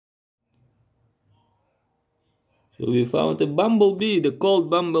So we found a bumblebee, the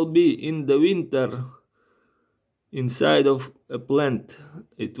cold bumblebee, in the winter inside of a plant.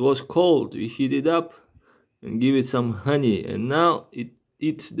 It was cold. We heat it up and give it some honey, and now it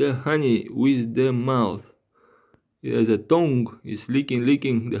eats the honey with the mouth. It has a tongue. It's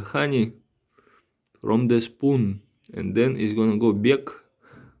licking the honey from the spoon, and then it's gonna go back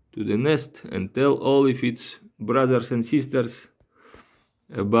to the nest and tell all of its brothers and sisters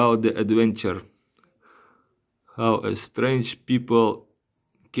about the adventure. How a strange people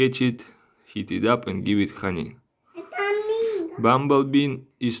catch it, heat it up and give it honey. Bumblebee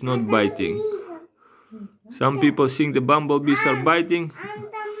is not biting. Some people think the bumblebees are biting,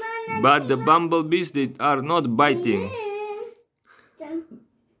 but the bumblebees, they are not biting.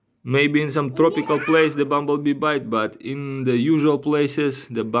 Maybe in some tropical place the bumblebee bite, but in the usual places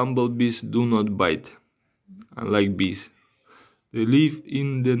the bumblebees do not bite, unlike bees. They live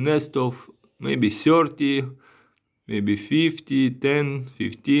in the nest of maybe 30, maybe 50, 10,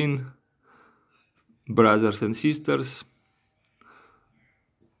 15 brothers and sisters.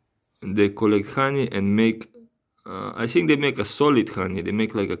 And they collect honey and make, I think they make a solid honey. They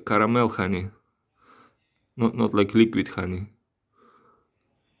make like a caramel honey, not like liquid honey,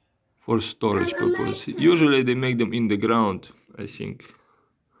 for storage purposes. Usually they make them in the ground, I think.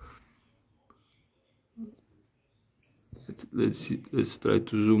 Let's see. Let's try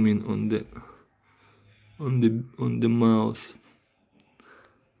to zoom in on the mouth.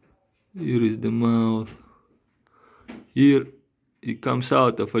 Here is the mouth. Here it comes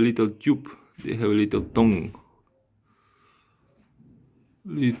out of a little tube. They have a little tongue.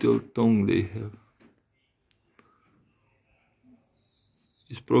 Little tongue they have.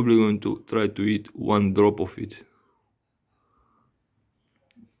 It's probably going to try to eat one drop of it.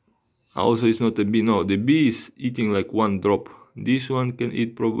 Also, it's not a bee. No, the bee is eating like one drop. This one can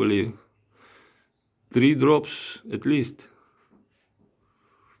eat probably 3 drops at least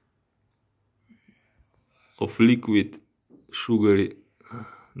of liquid sugary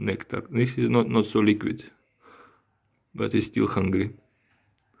nectar. This is not so liquid, but it's still hungry.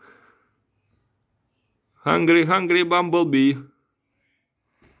 Hungry bumblebee.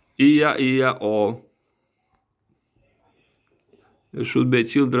 Iya-iya-o. There should be a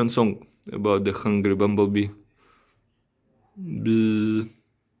children's song about the hungry bumblebee. Bzz.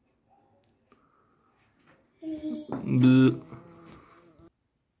 Bzz.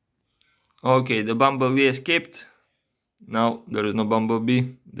 Okay, the bumblebee escaped. Now there is no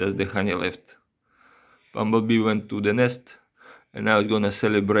bumblebee, there's the honey left. Bumblebee went to the nest, and now it's gonna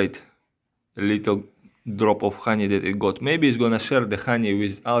celebrate a little drop of honey that it got. Maybe it's gonna share the honey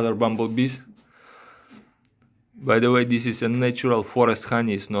with other bumblebees. By the way, this is a natural forest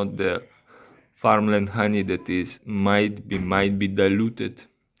honey. It's not the farmland honey that is might be diluted.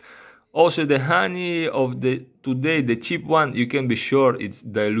 Also, the honey of the today, the cheap one, you can be sure it's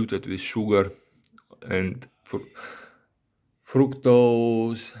diluted with sugar and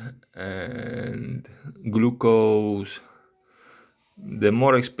fructose and glucose. The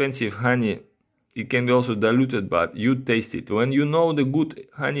more expensive honey, it can be also diluted, but you taste it. When you know the good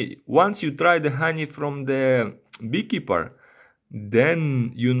honey, once you try the honey from the beekeeper,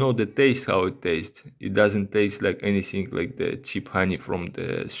 then you know the taste, how it tastes. It doesn't taste like anything like the cheap honey from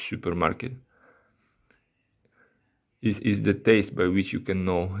the supermarket. It is the taste by which you can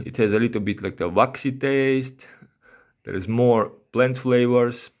know. It has a little bit like a waxy taste. There is more plant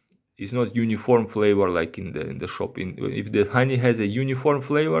flavors. It's not uniform flavor like in the shop. If the honey has a uniform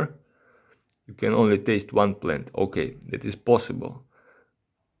flavor, you can only taste one plant. Okay, that is possible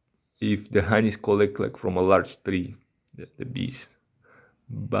if the honey is collected like from a large tree, the bees.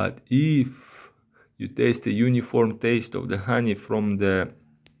 But if you taste a uniform taste of the honey from the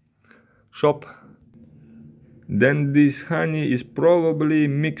shop, then this honey is probably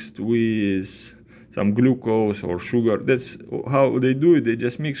mixed with some glucose or sugar. That's how they do it. They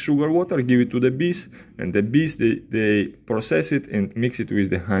just mix sugar water, give it to the bees, and the bees, they process it and mix it with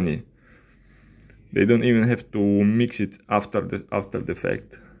the honey. They don't even have to mix it after the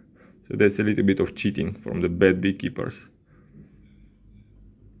fact. So that's a little bit of cheating from the bad beekeepers.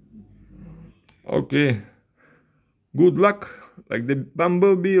 Okay, good luck. Like the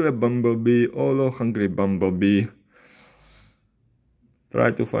bumblebee, oh hungry bumblebee.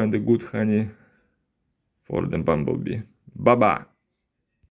 Try to find the good honey for the bumblebee. Bye-bye.